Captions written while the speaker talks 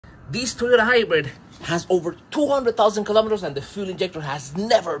This Toyota hybrid has over 200,000 kilometers and the fuel injector has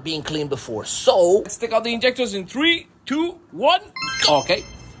never been cleaned before. So let's take out the injectors in 3, 2, 1. Okay,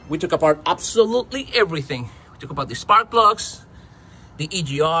 we took apart absolutely everything. We took apart the spark plugs, the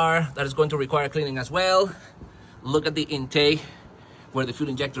EGR that is going to require cleaning as well. Look at the intake where the fuel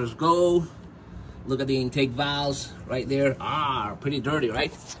injectors go. Look at the intake valves right there. Pretty dirty,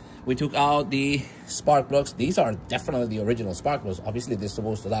 right? We took out the spark plugs. These are definitely the original spark plugs. Obviously, they're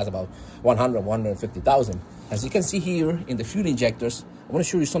supposed to last about 150,000. As you can see here in the fuel injectors, I want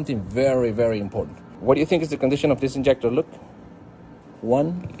to show you something very, very important. What do you think is the condition of this injector? Look.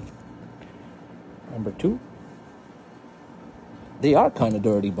 1. Number 2. They are kind of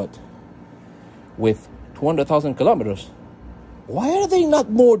dirty, but with 200,000 kilometers, why are they not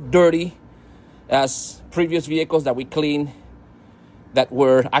more dirty as previous vehicles that we cleaned that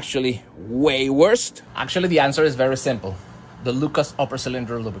were actually way worse? Actually, the answer is very simple. The Lucas upper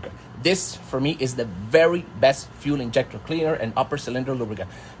cylinder lubricant. This, for me, is the very best fuel injector cleaner and upper cylinder lubricant.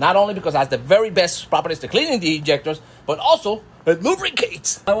 Not only because it has the very best properties to cleaning the injectors, but also it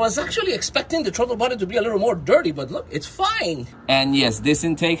lubricates. I was actually expecting the throttle body to be a little more dirty, but look, it's fine. And yes, this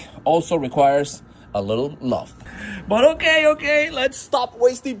intake also requires a little love. But okay, let's stop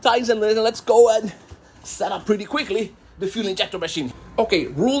wasting time and let's go and set up pretty quickly the fuel injector machine. Okay,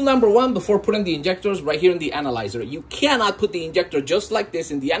 rule number 1 before putting the injectors right here in the analyzer. You cannot put the injector just like this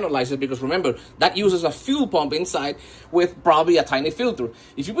in the analyzer because remember, that uses a fuel pump inside with probably a tiny filter.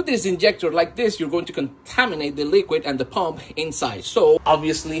 If you put this injector like this, you're going to contaminate the liquid and the pump inside. So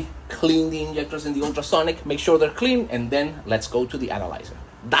obviously, clean the injectors in the ultrasonic, make sure they're clean, and then let's go to the analyzer.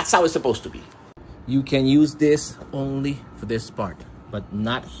 That's how it's supposed to be. You can use this only for this part, but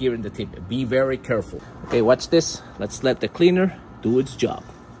not here in the tip. Be very careful. Okay, watch this. Let's let the cleaner do its job.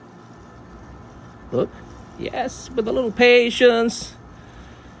 Look, yes, with a little patience.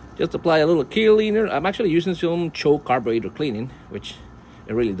 Just apply a little cleaner. I'm actually using some choke carburetor cleaning, which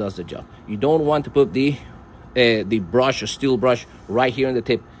it really does the job. You don't want to put the brush or steel brush right here in the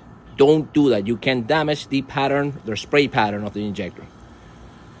tip. Don't do that. You can damage the pattern, the spray pattern of the injector.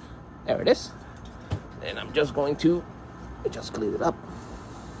 There it is. And I'm just going to just clean it up.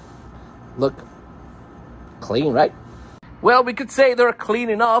 Look, clean, right? Well, we could say they're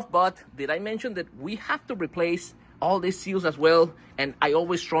clean enough, but did I mention that we have to replace all these seals as well? And I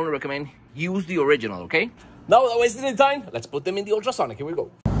always strongly recommend use the original, okay? Now, without wasting any time, let's put them in the ultrasonic. Here we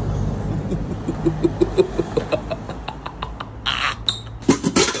go.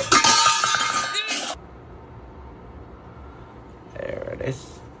 There it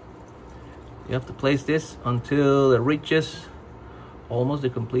is. You have to place this until it reaches almost the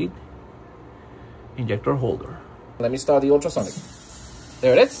complete injector holder. Let me start the ultrasonic.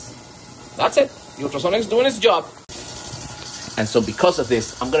 There it is. That's it. The ultrasonic is doing its job. And so because of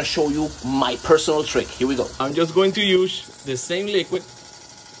this, I'm going to show you my personal trick. Here we go. I'm just going to use the same liquid,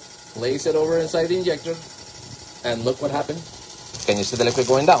 place it over inside the injector, and look what happened. Can you see the liquid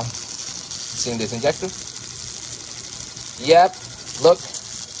going down? See in this injector? Yep. Look.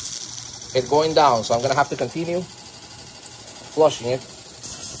 It's going down, so I'm gonna have to continue flushing it.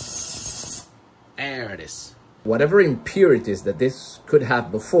 There it is. Whatever impurities that this could have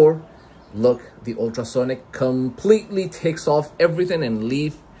before, look, the ultrasonic completely takes off everything and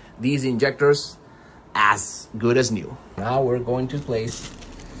leave these injectors as good as new. Now we're going to place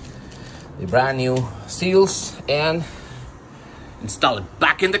the brand new seals and install it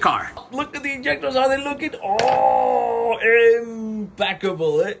back in the car. Look at the injectors, how they looking? Oh,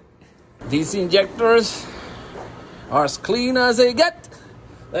 impeccable, eh? These injectors are as clean as they get.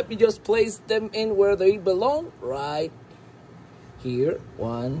 Let me just place them in where they belong, right here.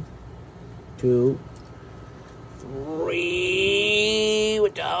 1, 2, 3.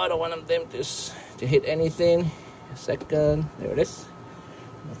 Which I don't want them to hit anything. Second, there it is.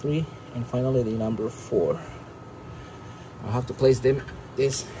 Number 3, and finally the number 4. I'll have to place them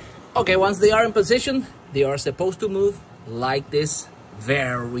this. Okay, once they are in position, they are supposed to move like this.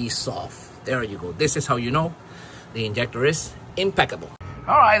 Very soft. There you go. This is how you know the injector is impeccable.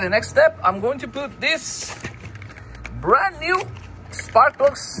 All right, the next step, I'm going to put this brand new spark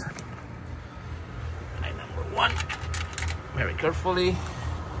plugs. Number 1. Very carefully.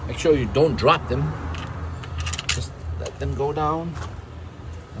 Make sure you don't drop them. Just let them go down.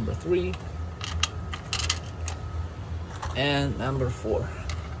 Number 3. And number 4.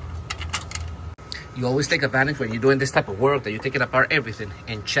 You always take advantage when you're doing this type of work that you take it apart everything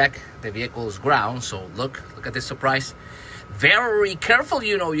and check the vehicle's ground. So look at this surprise. Very careful,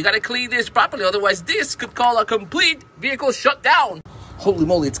 you know, you got to clean this properly. Otherwise, this could call a complete vehicle shutdown. Holy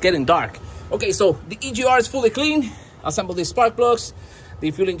moly, it's getting dark. Okay, so the EGR is fully clean. Assemble these spark plugs.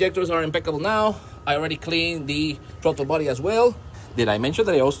 The fuel injectors are impeccable now. I already cleaned the throttle body as well. Did I mention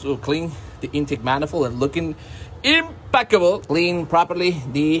that I also cleaned the intake manifold and looking impeccable? Clean properly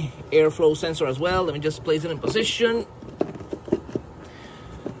the airflow sensor as well. Let me just place it in position.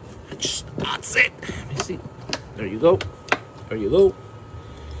 That's it. Let me see. There you go. There you go.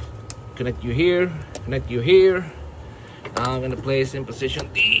 Connect you here. Connect you here. I'm gonna place in position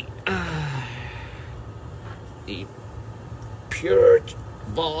the purge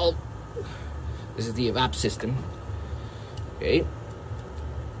valve. This is the evap system. Okay.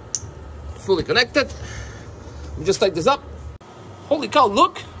 Fully connected. Let me just light this up. Holy cow,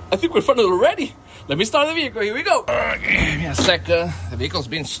 look! I think we're funded already. Let me start the vehicle. Here we go. Give me a sec. The vehicle's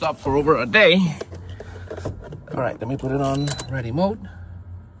been stopped for over a day. All right, let me put it on ready mode.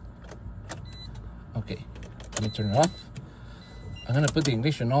 Okay, let me turn it off. I'm gonna put the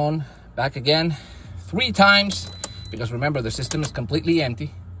ignition on, back again, 3 times, because remember the system is completely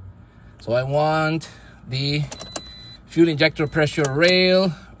empty. So I want the fuel injector pressure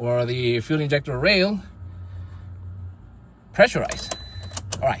rail, or the fuel injector rail pressurized.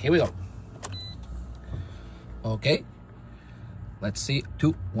 All right, here we go. Okay, let's see,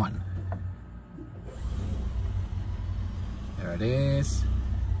 2, 1. There it is.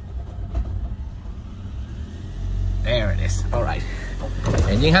 There it is. All right,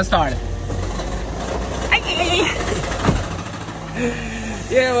 engine has started.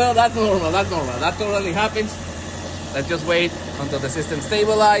 Yeah, well, that's normal. That's normal. That totally happens. Let's just wait until the system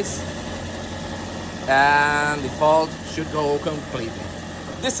stabilizes, and the fault should go completely.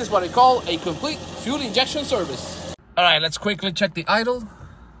 This is what I call a complete fuel injection service. All right, let's quickly check the idle.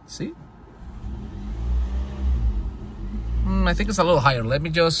 See? I think it's a little higher. Let me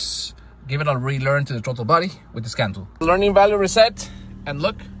just give it a relearn to the throttle body with the scan tool. Learning value reset, and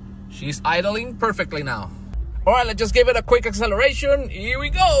look, she's idling perfectly now. All right, let's just give it a quick acceleration. Here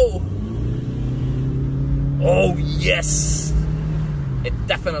we go. Oh, yes. It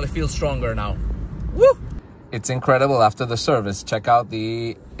definitely feels stronger now. Woo! It's incredible after the service. Check out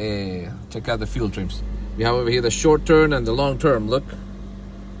the fuel trims. We have over here the short term and the long term. Look,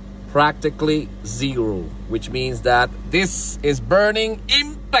 practically 0, which means that this is burning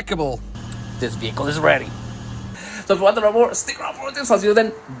impeccable. This vehicle is ready. So if you want to know more, stick around for this. I'll see you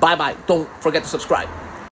then. Bye bye. Don't forget to subscribe.